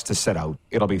elects to sit out,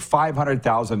 it'll be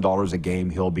 $500,000 a game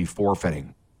he'll be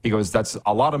forfeiting. He goes, that's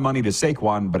a lot of money to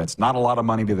Saquon, but it's not a lot of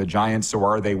money to the Giants, so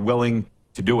are they willing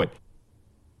to do it?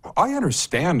 I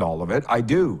understand all of it. I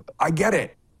do. I get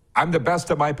it. I'm the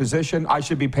best at my position. I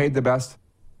should be paid the best.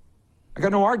 I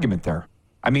got no argument there.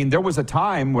 I mean, there was a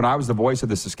time when I was the voice of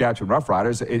the Saskatchewan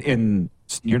Roughriders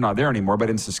you're not there anymore, but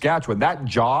in Saskatchewan, that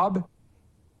job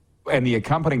and the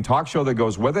accompanying talk show that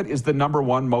goes with it is the number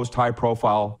one most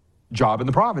high-profile job in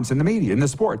the province, in the media, in the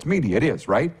sports media. It is,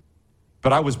 right?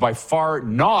 But I was by far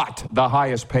not the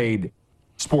highest-paid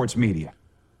sports media.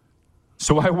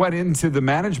 So I went into the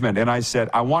management and I said,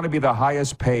 I want to be the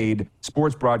highest-paid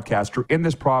sports broadcaster in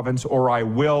this province, or I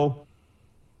will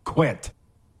quit.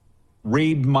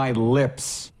 Read my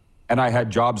lips. And I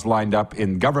had jobs lined up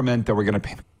in government that were going to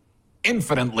pay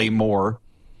infinitely more.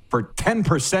 For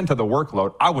 10% of the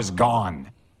workload, I was gone.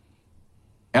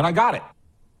 And I got it.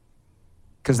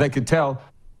 Because they could tell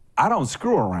I don't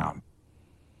screw around.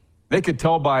 They could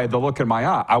tell by the look in my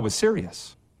eye I was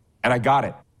serious. And I got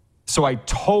it. So I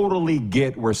totally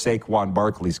get where Saquon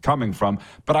Barkley's coming from,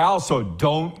 but I also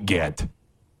don't get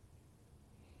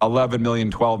 11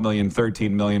 million, 12 million,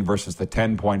 13 million versus the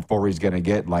 10.4 he's going to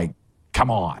get. Like, come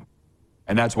on.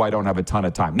 And that's why I don't have a ton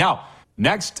of time. Now,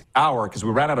 next hour, because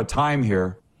we ran out of time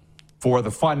here, for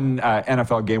the fun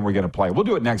NFL game we're going to play. We'll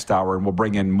do it next hour, and we'll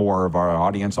bring in more of our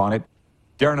audience on it.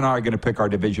 Darren and I are going to pick our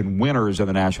division winners of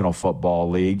the National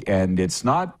Football League, and it's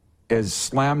not as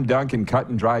slam dunk and cut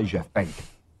and dry as you think.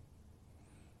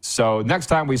 So next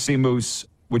time we see Moose,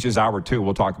 which is hour 2,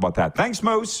 we'll talk about that. Thanks,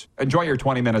 Moose. Enjoy your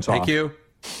 20 minutes off. Thank you.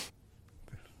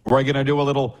 We're going to do a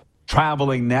little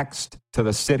traveling next to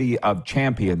the City of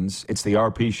Champions. It's the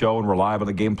RP Show, and we're live on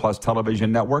the Game Plus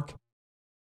Television Network,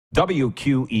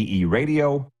 WQEE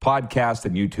Radio, podcast,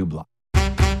 and YouTube Live.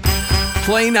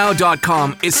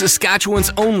 PlayNow.com is Saskatchewan's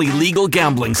only legal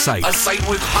gambling site. A site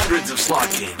with hundreds of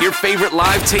slot games, your favorite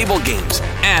live table games,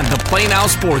 and the Play Now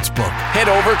Sportsbook. Head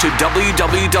over to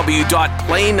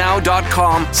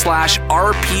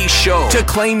www.playnow.com/RP Show to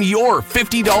claim your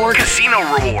 $50 casino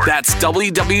reward. That's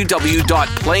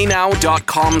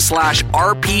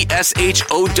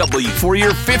www.playnow.com/RPSHOW for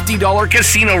your $50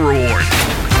 casino reward.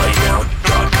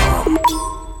 PlayNow.com.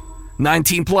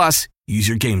 19 plus. Use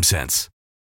your game sense.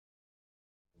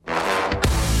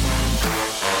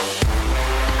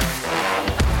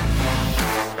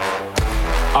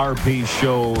 RP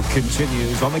Show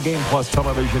continues on the Game Plus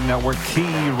Television Network,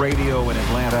 Key Radio in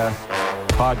Atlanta,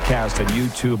 podcast and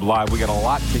YouTube Live. We got a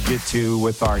lot to get to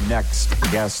with our next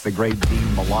guest, the great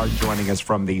Dean Millard, joining us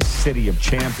from the City of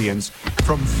Champions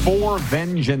from For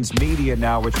Vengeance Media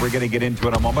now, which we're going to get into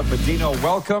in a moment. But Dino,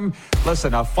 welcome.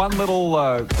 Listen, a fun little,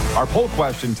 our poll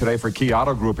question today for Key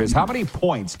Auto Group is, how many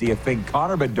points do you think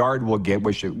Connor Bedard will get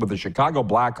with the Chicago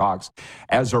Blackhawks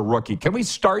as a rookie? Can we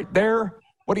start there?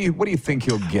 What do you think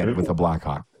he'll get with the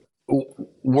Blackhawks?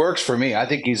 Works for me. I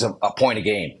think he's a point a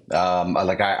game.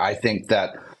 I think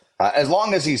that as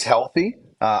long as he's healthy,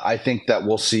 I think that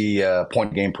we'll see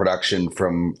point a game production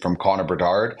from Connor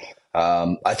Bedard.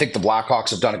 I think the Blackhawks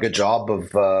have done a good job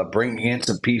of bringing in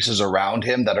some pieces around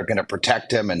him that are going to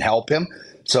protect him and help him.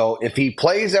 So if he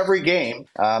plays every game,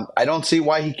 I don't see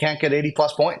why he can't get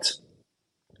 80-plus points.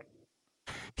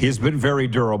 He's been very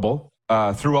durable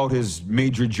throughout his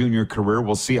major junior career.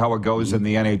 We'll see how it goes in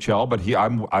the NHL, but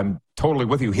I'm totally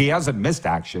with you. He hasn't missed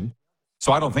action,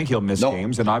 so I don't think he'll miss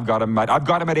games. And I've got him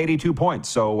at 82 points.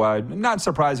 So not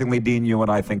surprisingly, Dean, you and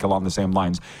I think along the same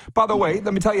lines. By the way,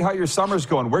 let me tell you how your summer's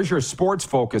going. Where's your sports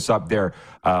focus up there?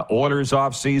 Oilers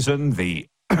off season, the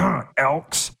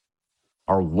Elks,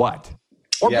 or what?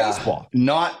 Or baseball?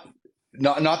 Not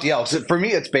the Elks. For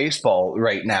me, it's baseball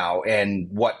right now, and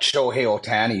what Shohei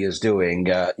Ohtani is doing.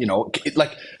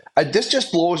 This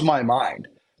just blows my mind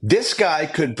This guy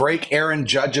could break Aaron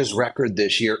Judge's record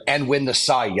this year and win the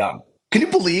Cy Young. Can you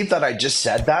believe that I just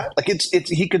said that? Like it's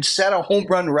he could set a home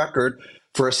run record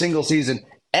for a single season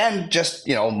and just,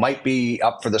 might be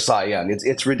up for the Cy Young.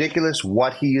 It's ridiculous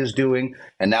what he is doing.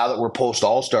 And now that we're post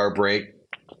All-Star break,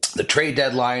 the trade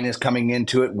deadline is coming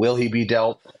into it. Will he be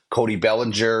dealt? Cody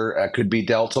Bellinger could be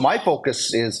dealt. So my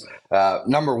focus is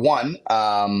number one,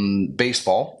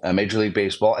 baseball, Major League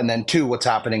Baseball, and then two, what's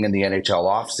happening in the NHL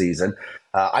offseason.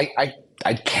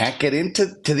 I can't get into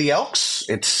the Elks.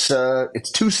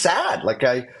 It's too sad. Like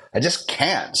I just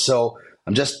can't. So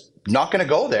I'm just not going to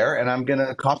go there, and I'm going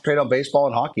to concentrate on baseball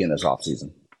and hockey in this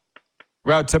offseason.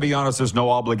 Well, to be honest, there's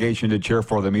no obligation to cheer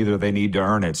for them either. They need to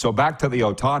earn it. So back to the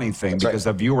Ohtani thing, That's because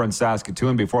right. a viewer in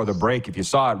Saskatoon before the break, if you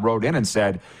saw it, wrote in and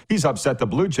said, he's upset the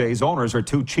Blue Jays owners are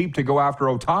too cheap to go after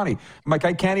Ohtani. I'm like,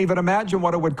 I can't even imagine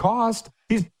what it would cost.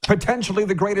 He's potentially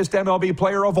the greatest MLB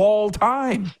player of all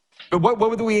time. But what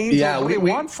would we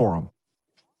want for him?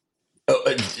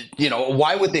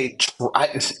 Why would they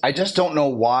I just don't know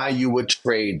why you would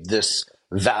trade this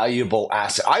valuable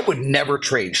asset. I would never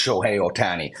trade Shohei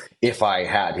Ohtani if I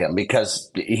had him, because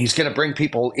he's going to bring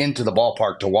people into the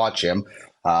ballpark to watch him.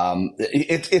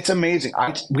 It's amazing.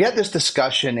 We had this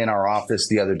discussion in our office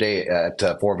the other day at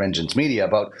For Vengeance Media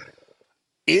about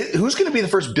who's going to be the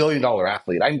first billion-dollar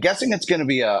athlete. I'm guessing it's going to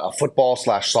be a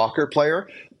football/soccer player,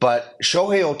 but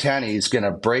Shohei Ohtani is going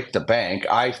to break the bank.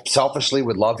 I selfishly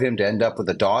would love him to end up with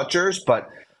the Dodgers, but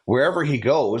wherever he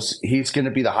goes, he's going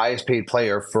to be the highest paid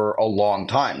player for a long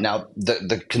time. Now,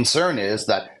 the concern is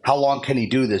that how long can he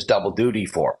do this double duty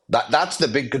for? That's the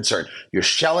big concern. You're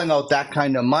shelling out that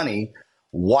kind of money.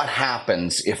 What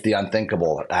happens if the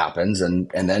unthinkable happens? And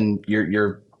then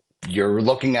you're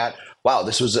looking at, wow,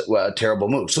 this was a terrible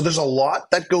move. So there's a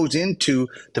lot that goes into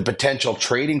the potential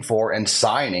trading for and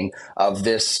signing of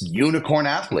this unicorn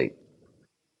athlete.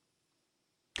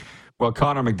 Well,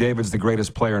 Connor McDavid's the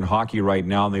greatest player in hockey right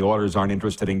now, and the Oilers aren't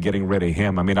interested in getting rid of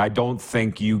him. I mean, I don't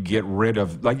think you get rid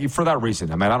of, for that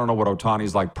reason. I mean, I don't know what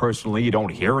Ohtani's like personally. You don't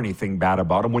hear anything bad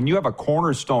about him. When you have a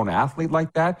cornerstone athlete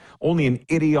like that, only an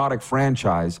idiotic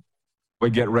franchise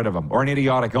would get rid of him, or an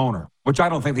idiotic owner, which I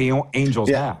don't think the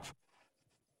Angels have.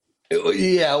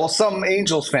 Yeah, well, some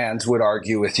Angels fans would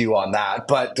argue with you on that,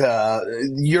 but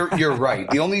you're right.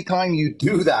 The only time you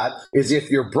do that is if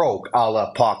you're broke, a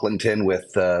la Pocklington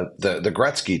with the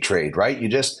Gretzky trade, right? You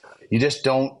just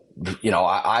don't.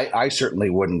 I certainly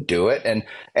wouldn't do it.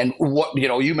 And what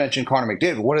you mentioned Connor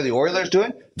McDavid. What are the Oilers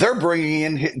doing? They're bringing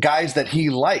in guys that he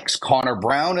likes. Connor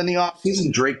Brown in the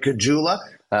offseason, Drake Caggiula.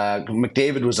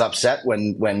 McDavid was upset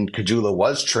when Caggiula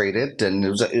was traded, and it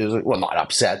was not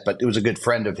upset, but it was a good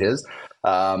friend of his.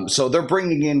 So they're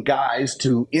bringing in guys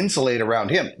to insulate around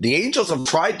him. The Angels have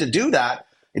tried to do that.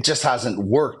 It just hasn't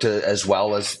worked as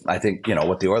well as I think,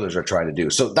 what the Oilers are trying to do.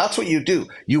 So that's what you do.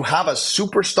 You have a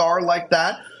superstar like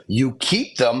that. You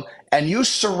keep them and you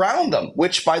surround them,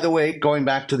 which, by the way, going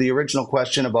back to the original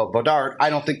question about Bedard, I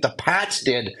don't think the Pats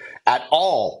did at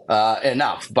all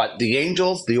enough. But the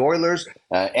Angels, the Oilers,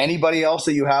 anybody else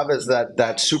that you have as that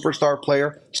superstar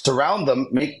player, surround them,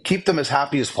 keep them as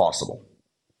happy as possible.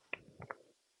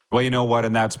 Well, you know what?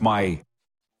 And that's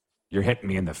you're hitting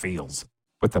me in the feels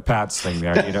with the Pats thing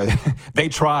there.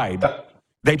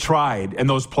 They tried, and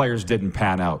those players didn't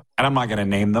pan out. And I'm not going to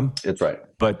name them. That's right.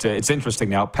 But it's interesting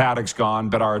now. Paddock's gone.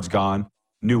 Bedard's gone.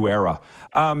 New era.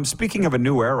 Speaking of a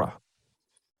new era,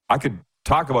 I could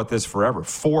talk about this forever.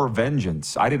 For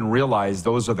Vengeance. I didn't realize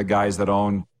those are the guys that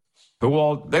own they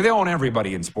own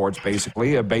everybody in sports,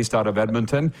 basically, based out of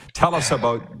Edmonton. Tell us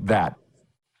about that.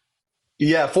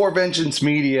 Yeah, For Vengeance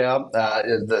Media,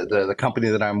 the company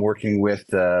that I'm working with,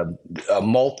 a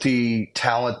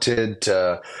multi-talented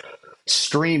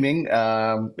streaming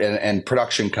and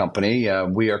production company.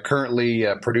 We are currently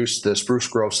produce the Spruce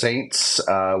Grove Saints.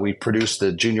 We produce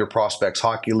the Junior Prospects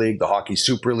Hockey League, the Hockey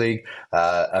Super League,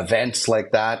 events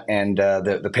like that. And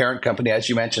the parent company, as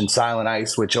you mentioned, Silent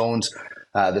Ice, which owns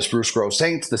the Spruce Grove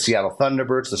Saints, the Seattle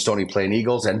Thunderbirds, the Stony Plain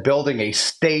Eagles, and building a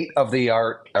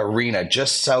state-of-the-art arena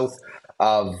just south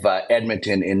of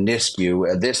Edmonton in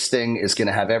Nisku. This thing is going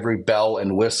to have every bell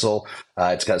and whistle.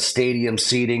 It's got stadium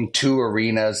seating, 2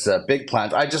 arenas, big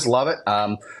plans. I just love it.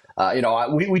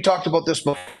 We talked about this,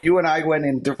 but you and I went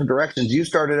in different directions. You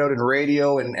started out in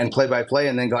radio and play-by-play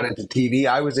and then got into TV.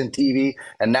 I was in TV,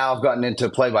 and now I've gotten into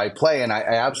play-by-play, and I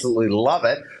absolutely love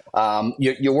it.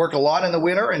 You work a lot in the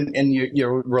winter, and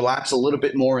you relax a little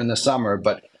bit more in the summer,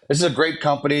 but this is a great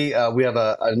company. We have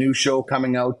a new show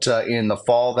coming out in the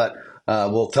fall that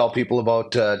we'll tell people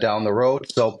about down the road.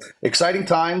 So exciting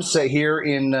times here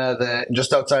in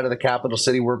just outside of the capital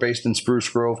city. We're based in Spruce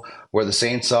Grove, where the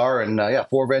Saints are, and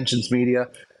For Vengeance Media.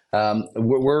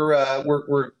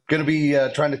 We're going to be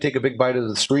trying to take a big bite of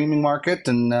the streaming market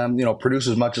and produce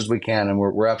as much as we can, and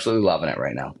we're absolutely loving it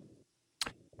right now.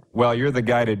 Well, you're the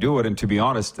guy to do it, and to be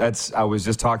honest, I was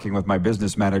just talking with my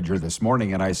business manager this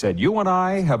morning, and I said, you and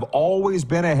I have always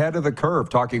been ahead of the curve,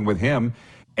 talking with him,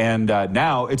 and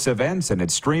now it's events, and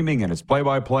it's streaming, and it's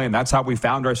play-by-play, and that's how we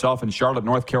found ourselves in Charlotte,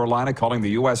 North Carolina, calling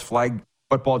the U.S. Flag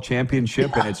Football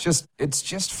Championship, and it's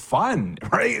just fun,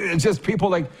 right? It's just people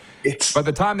by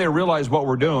the time they realize what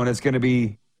we're doing, it's going to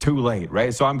be too late,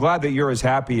 right? So I'm glad that you're as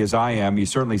happy as I am. You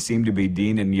certainly seem to be,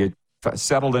 Dean, and you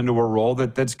settled into a role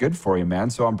that's good for you,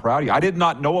 man. So I'm proud of you. I did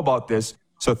not know about this,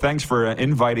 so thanks for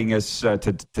inviting us to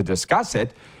discuss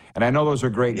it. And I know those are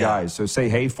great guys, so say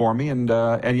hey for me, and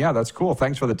yeah, that's cool.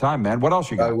 Thanks for the time, man. What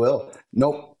else you got? I will.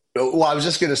 Nope. Well, I was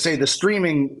just going to say the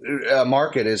streaming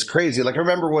market is crazy. Like, I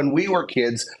remember when we were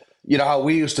kids, you know how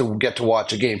we used to get to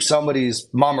watch a game. Somebody's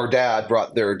mom or dad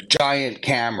brought their giant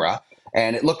camera,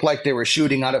 and it looked like they were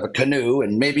shooting out of a canoe,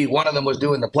 and maybe one of them was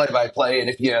doing the play-by-play, and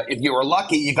if you were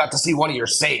lucky, you got to see one of your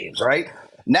saves, right?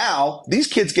 Now, these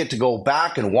kids get to go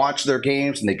back and watch their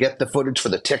games, and they get the footage for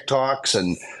the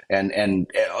TikToks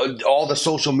and all the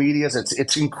social medias.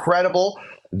 It's incredible.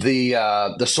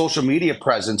 The social media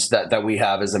presence that we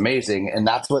have is amazing, and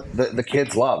that's what the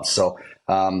kids love. So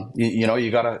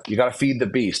you gotta feed the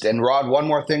beast. And Rod, one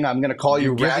more thing, I'm gonna call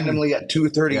you randomly at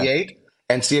 2:38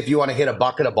 and see if you want to hit a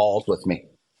bucket of balls with me.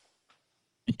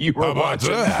 You were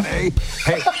watching that, eh?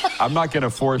 Hey, I'm not going to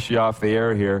force you off the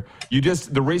air here.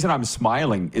 The reason I'm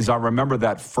smiling is I remember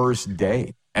that first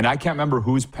day, and I can't remember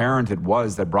whose parent it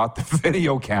was that brought the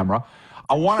video camera.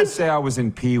 I want to say I was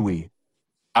in Pee-wee.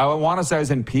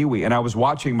 and I was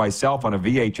watching myself on a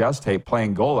VHS tape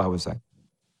playing goal. I was like,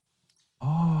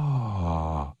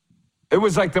 oh. It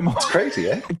was like the most... It's crazy,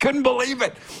 eh? I couldn't believe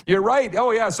it. You're right.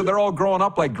 Oh, yeah, so they're all growing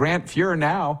up like Grant Fuhr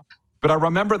now. But I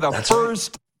remember the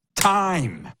first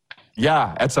time.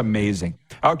 Yeah, that's amazing.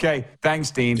 Okay,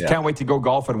 thanks, Dean. Yeah. Can't wait to go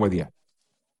golfing with you.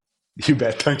 You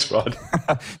bet. Thanks, Rod.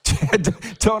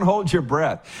 Don't hold your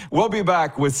breath. We'll be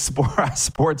back with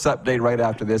sports update right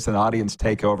after this, an audience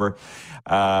takeover.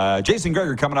 Jason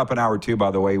Greger coming up in hour 2,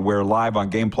 by the way. We're live on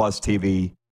Game Plus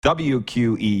TV,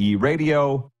 WQEE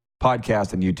Radio,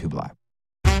 podcast, and YouTube Live.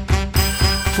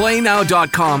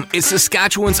 PlayNow.com is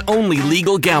Saskatchewan's only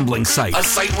legal gambling site. A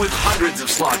site with hundreds of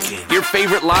slot games, your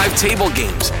favorite live table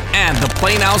games, and the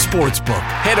Play Now Sportsbook.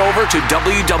 Head over to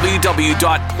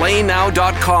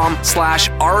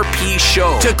www.playnow.com/RP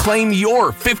Show to claim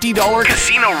your $50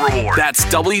 casino reward. That's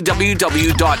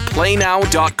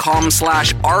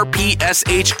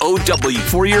www.playnow.com/RPSHOW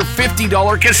for your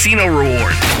 $50 casino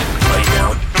reward.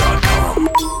 PlayNow.com.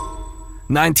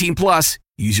 19 plus.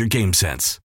 Use your game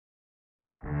sense.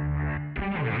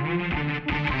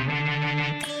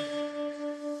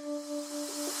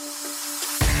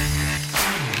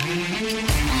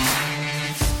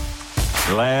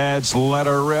 Let's let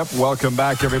her rip. Welcome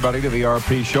back, everybody, to the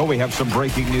RP Show. We have some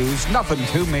breaking news. Nothing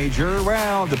too major.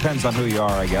 Well, depends on who you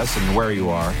are, I guess, and where you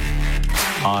are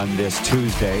on this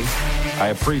Tuesday. I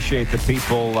appreciate the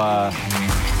people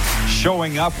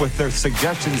showing up with their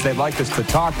suggestions they'd like us to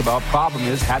talk about. Problem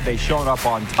is, had they shown up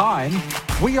on time,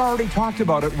 we already talked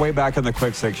about it way back in the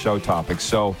Quick Six Show topic.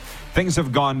 So things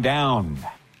have gone down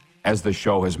as the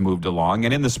show has moved along.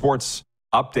 And in the sports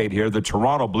update here, the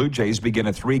Toronto Blue Jays begin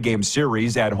a 3-game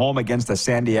series at home against the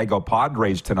San Diego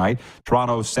Padres tonight.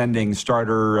 Toronto sending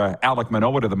starter Alek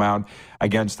Manoah to the mound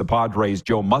against the Padres'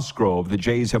 Joe Musgrove. The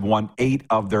Jays have won 8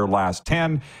 of their last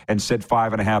 10 and sit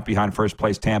 5.5 behind first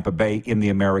place Tampa Bay in the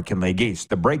American League East.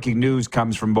 The breaking news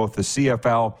comes from both the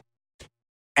CFL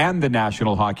and the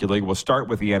National Hockey League. We'll start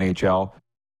with the NHL.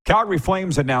 Calgary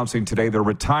Flames announcing today they're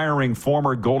retiring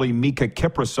former goalie Mika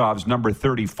Kiprasov's number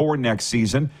 34 next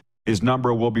season. His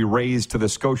number will be raised to the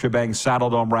Scotiabank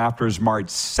Saddledome rafters March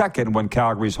 2nd when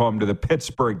Calgary's home to the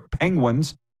Pittsburgh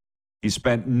Penguins. He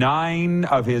spent 9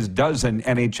 of his dozen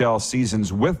NHL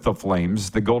seasons with the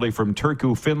Flames. The goalie from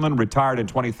Turku, Finland, retired in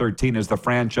 2013 as the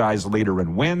franchise leader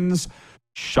in wins,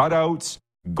 shutouts,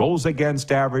 goals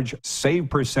against average,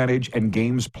 save percentage, and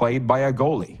games played by a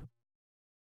goalie.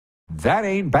 That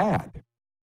ain't bad.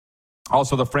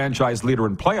 Also, the franchise leader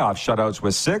in playoff shutouts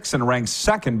with 6 and ranks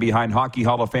second behind Hockey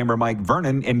Hall of Famer Mike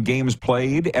Vernon in games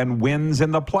played and wins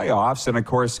in the playoffs. And, of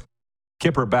course,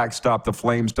 Kipper backstopped the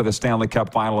Flames to the Stanley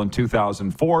Cup final in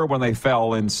 2004 when they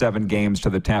fell in 7 games to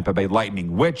the Tampa Bay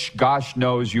Lightning, which, gosh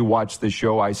knows, you watch the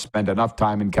show. I spent enough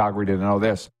time in Calgary to know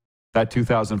this. That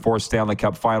 2004 Stanley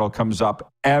Cup final comes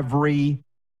up every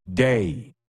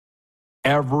day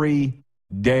in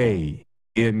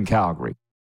Calgary.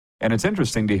 And it's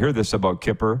interesting to hear this about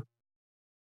Kipper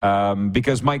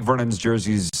because Mike Vernon's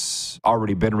jersey's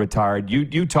already been retired.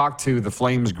 You talk to the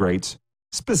Flames greats,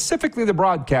 specifically the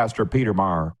broadcaster, Peter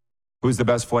Maher, who's the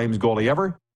best Flames goalie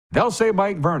ever. They'll say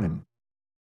Mike Vernon.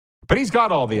 But he's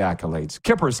got all the accolades.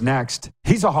 Kipper's next.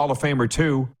 He's a Hall of Famer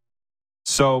too.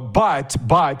 So, but,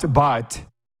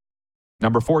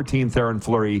 number 14, Theoren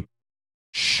Fleury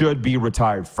should be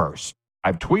retired first.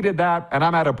 I've tweeted that, and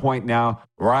I'm at a point now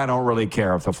where I don't really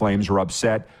care if the Flames are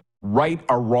upset, right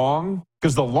or wrong,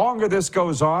 because the longer this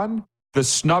goes on, the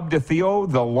snub to Theo,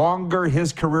 the longer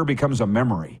his career becomes a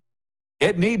memory.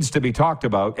 It needs to be talked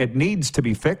about. It needs to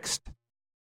be fixed.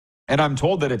 And I'm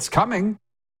told that it's coming,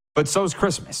 but so's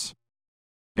Christmas.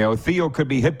 You know, Theo could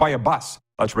be hit by a bus.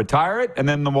 Let's retire it, and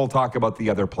then we'll talk about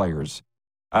the other players.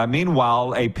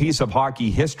 Meanwhile, a piece of hockey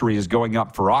history is going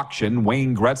up for auction.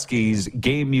 Wayne Gretzky's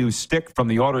game-used stick from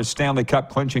the Oilers' Stanley Cup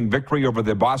clinching victory over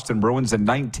the Boston Bruins in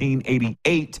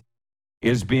 1988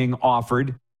 is being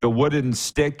offered. The wooden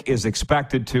stick is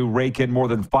expected to rake in more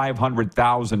than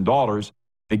 $500,000.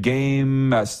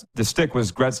 The stick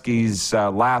was Gretzky's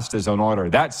last as an Oiler.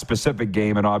 That specific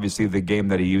game, and obviously the game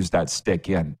that he used that stick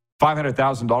in.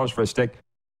 $500,000 for a stick.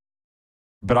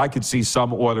 But I could see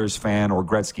some Oilers fan or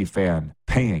Gretzky fan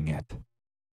paying it.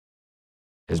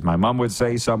 As my mom would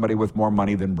say, somebody with more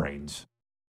money than brains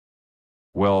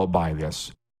will buy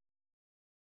this.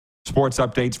 Sports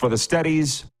updates for the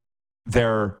Steadies.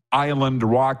 Their island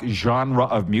rock genre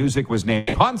of music was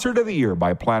named Concert of the Year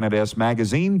by Planet S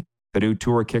Magazine. The new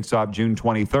tour kicks off June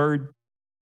 23rd.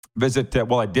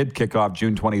 It did kick off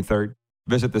June 23rd.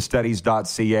 Visit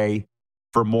thesteadies.ca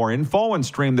for more info and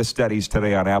stream the Steadies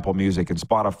today on Apple Music and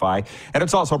Spotify. And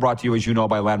it's also brought to you, as you know,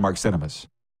 by Landmark Cinemas.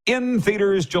 In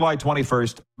theaters July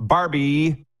 21st,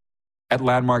 Barbie at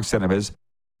Landmark Cinemas.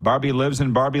 Barbie lives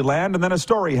in Barbie Land, and then a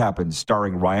story happens,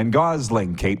 starring Ryan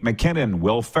Gosling, Kate McKinnon,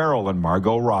 Will Ferrell, and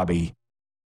Margot Robbie.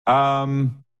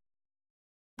 The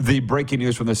breaking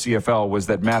news from the CFL was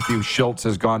that Matthew Schultz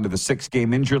has gone to the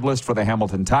 6-game injured list for the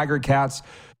Hamilton Tiger Cats.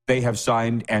 They have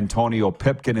signed Antonio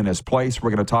Pipkin in his place.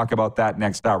 We're going to talk about that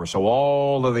next hour. So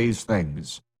all of these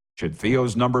things. Should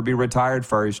Theo's number be retired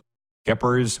first?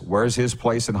 Kippers, where's his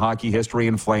place in hockey history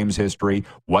and Flames history?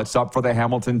 What's up for the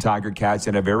Hamilton Tiger Cats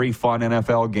in a very fun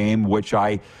NFL game, which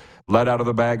I let out of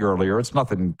the bag earlier. It's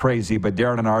nothing crazy, but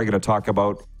Darren and I are going to talk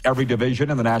about every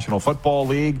division in the National Football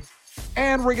League,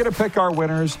 and we're going to pick our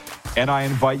winners, and I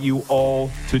invite you all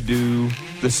to do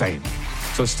the same.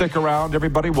 So stick around,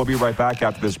 everybody. We'll be right back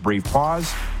after this brief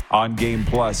pause on Game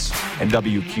Plus and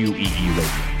WQEE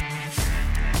Radio.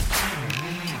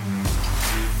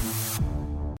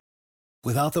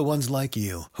 Without the ones like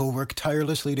you, who work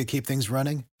tirelessly to keep things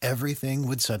running, everything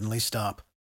would suddenly stop.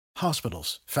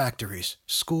 Hospitals, factories,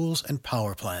 schools, and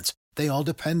power plants, they all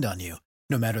depend on you.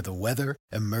 No matter the weather,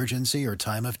 emergency, or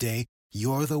time of day,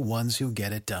 you're the ones who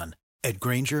get it done. At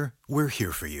Grainger, we're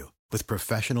here for you with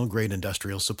professional-grade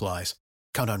industrial supplies.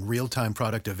 Count on real-time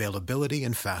product availability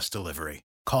and fast delivery.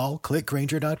 Call, click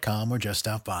Grainger.com, or just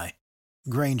stop by.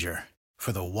 Grainger,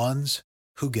 for the ones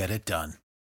who get it done.